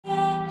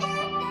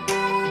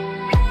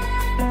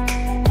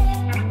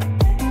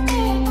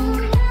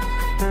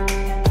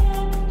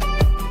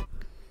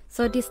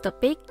So this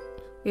topic,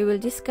 we will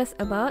discuss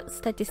about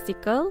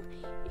statistical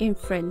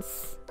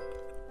inference.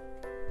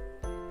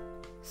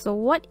 So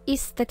what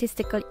is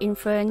statistical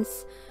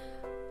inference?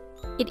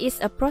 It is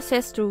a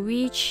process through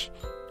which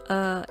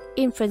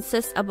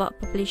inferences about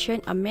population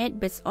are made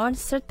based on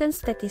certain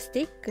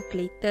statistics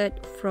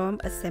calculated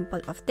from a sample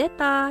of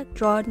data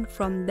drawn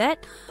from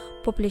that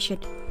population.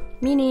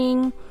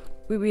 Meaning,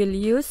 we will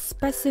use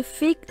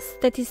specific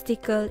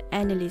statistical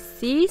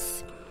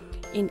analysis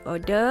in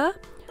order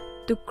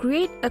to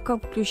create a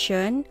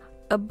conclusion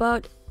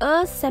about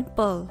a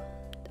sample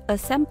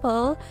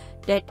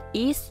that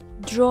is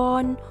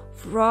drawn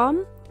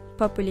from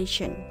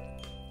population.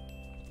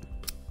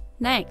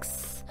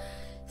 Next,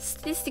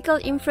 statistical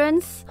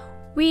inference,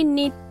 we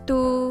need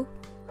to,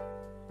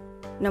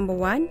 number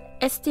 1,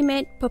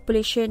 estimate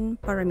population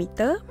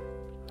parameter.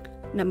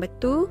 Number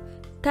 2,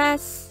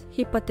 test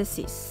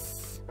hypothesis.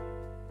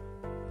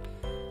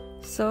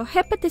 So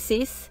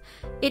hypothesis,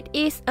 it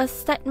is a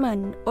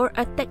statement or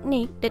a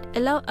technique that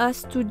allows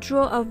us to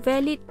draw a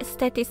valid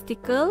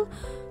statistical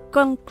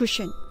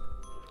conclusion.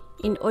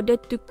 In order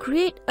to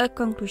create a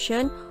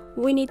conclusion,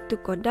 we need to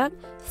conduct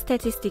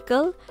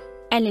statistical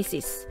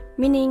analysis,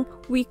 meaning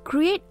we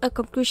create a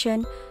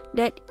conclusion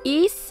that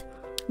is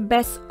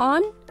based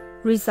on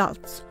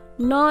results,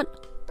 not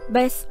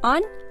based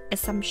on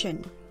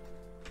assumption.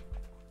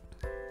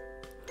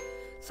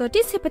 So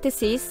this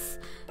hypothesis,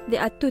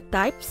 there are two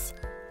types,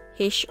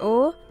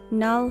 HO,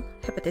 null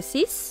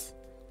hypothesis,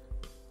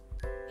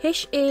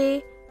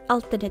 HA,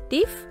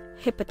 alternative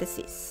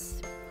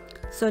hypothesis.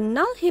 So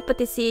null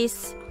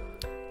hypothesis,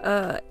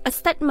 a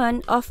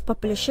statement of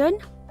population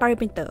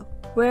parameter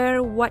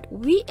where what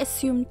we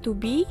assume to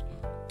be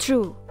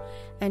true,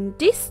 and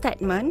this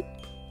statement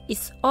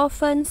is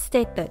often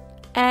stated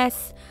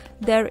as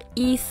there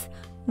is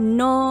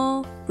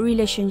no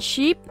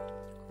relationship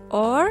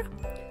or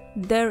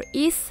there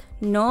is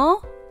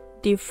no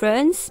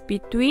difference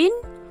between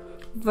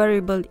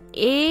variable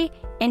A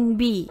and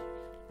B,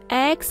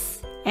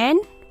 X and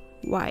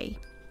Y.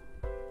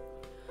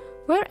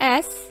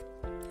 Whereas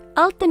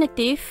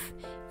alternative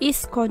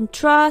is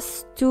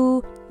contrast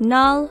to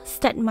null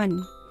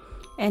statement,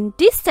 and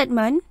this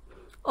statement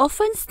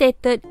often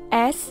stated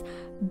as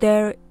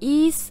there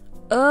is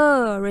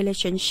a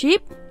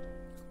relationship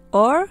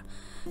or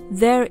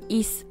there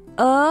is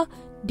a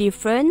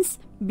difference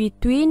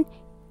between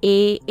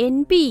A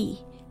and B,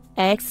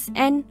 X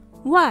and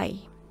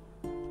Y.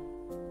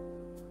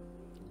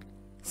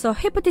 So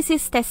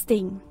hypothesis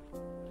testing.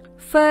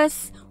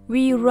 First,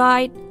 we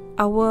write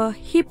our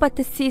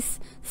hypothesis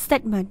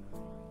statement,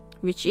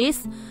 which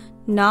is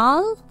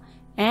null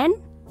and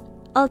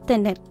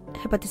alternate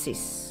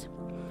hypothesis.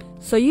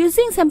 So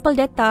using sample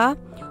data,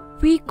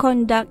 we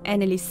conduct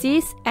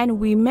analysis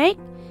and we make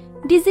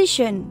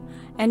decision.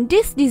 And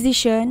this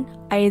decision,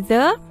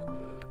 either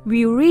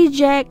we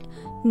reject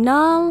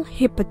null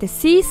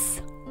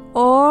hypothesis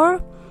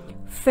or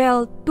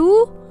fail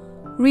to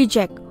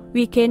reject.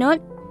 We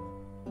cannot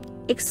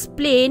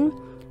explain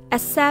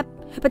accept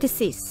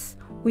hypothesis.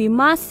 We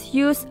must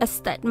use a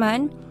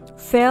statement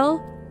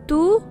fail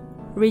to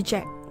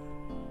reject.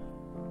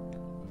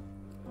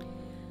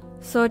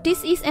 So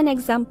this is an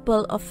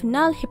example of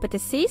null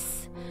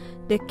hypothesis.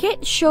 The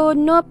cat showed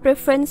no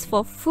preference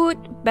for food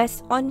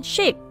based on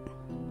shape.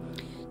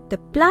 The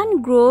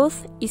plant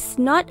growth is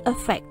not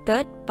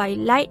affected by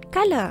light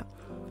color.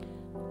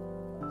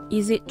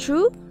 Is it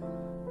true?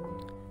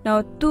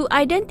 Now, to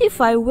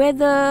identify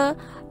whether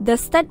the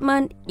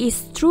statement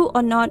is true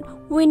or not,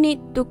 we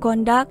need to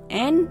conduct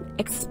an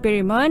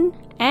experiment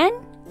and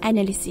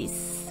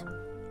analysis.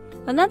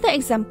 Another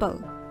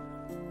example,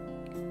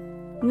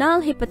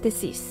 null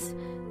hypothesis.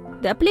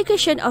 The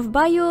application of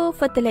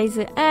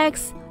biofertilizer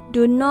X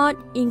do not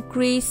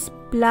increase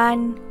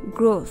plant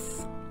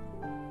growth.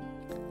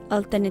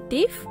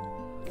 Alternative,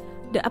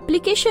 the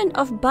application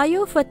of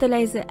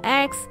biofertilizer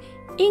X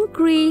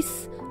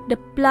increase the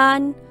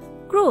plant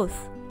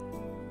growth.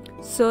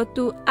 So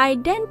to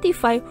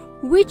identify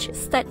which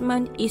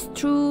statement is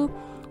true,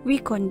 we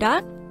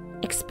conduct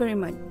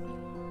experiment.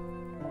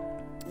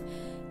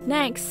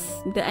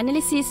 Next, the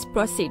analysis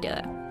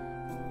procedure.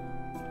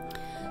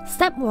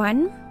 Step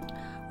 1,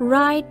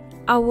 write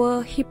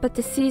our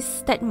hypothesis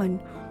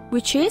statement,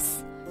 which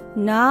is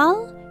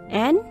null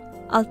and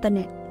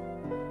alternate.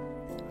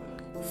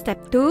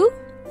 Step 2,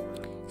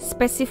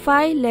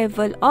 specify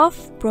level of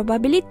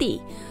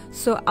probability.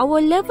 So our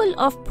level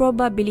of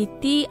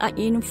probability are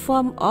in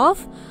form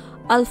of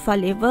alpha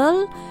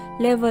level,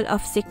 level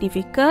of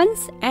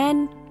significance,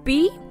 and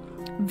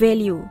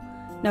p-value.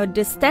 Now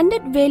the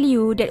standard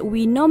value that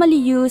we normally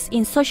use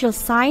in social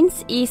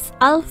science is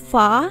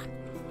alpha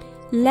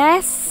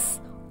less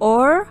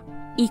or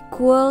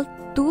equal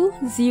to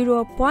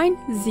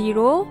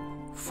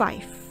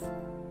 0.05.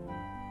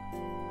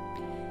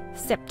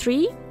 Step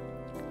 3,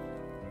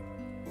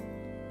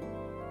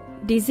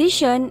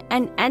 decision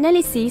and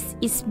analysis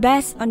is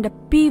based on the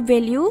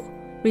p-value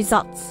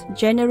results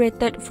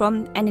generated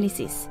from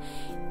analysis.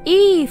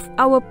 If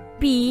our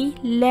p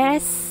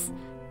less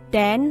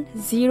than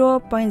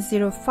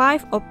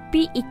 0.05 or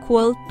p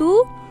equal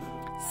to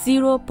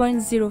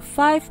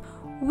 0.05,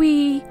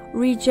 we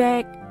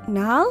reject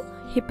null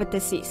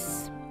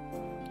hypothesis.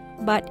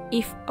 But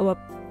if our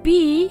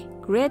p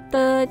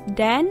greater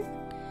than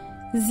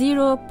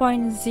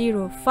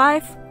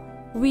 0.05,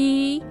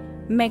 we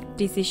make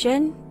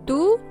decision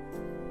to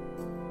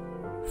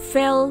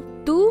fail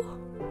to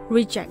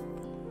reject.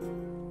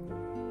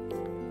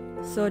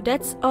 So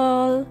that's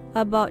all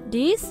about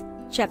this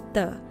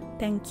chapter.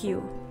 Thank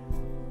you.